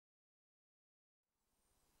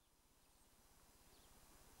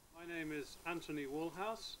My name is Anthony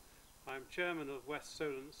Woolhouse. I'm chairman of West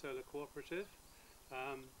Solent Solar Cooperative.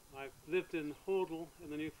 I've lived in Hordle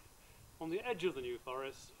on the edge of the New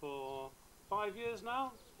Forest for 5 years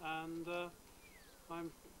now, and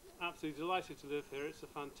I'm absolutely delighted to live here. It's a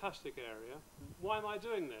fantastic area. Why am I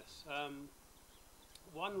doing this?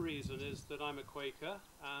 One reason is that I'm a Quaker,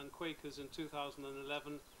 and Quakers in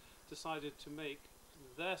 2011 decided to make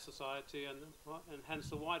their society and hence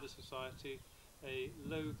the wider society a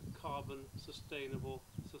low carbon sustainable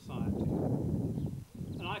society.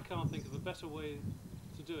 And I can't think of a better way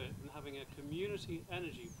to do it than having a community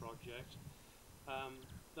energy project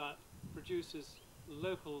that produces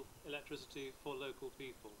local electricity for local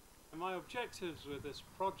people. And my objectives with this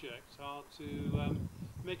project are to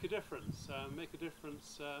make a difference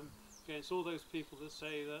against all those people that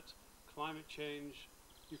say that climate change,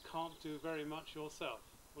 you can't do very much yourself.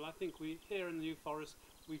 Well, I think here in the New Forest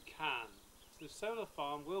we can. The solar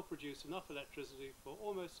farm will produce enough electricity for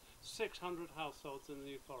almost 600 households in the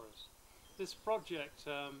New Forest. This project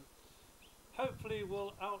hopefully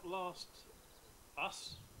will outlast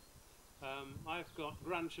us. I've got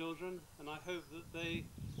grandchildren, and I hope that they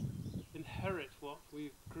inherit what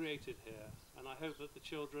we've created here, and I hope that the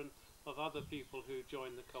children of other people who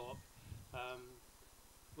join the co-op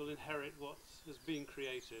will inherit what has been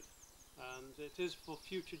created, and it is for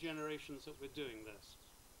future generations that we're doing this.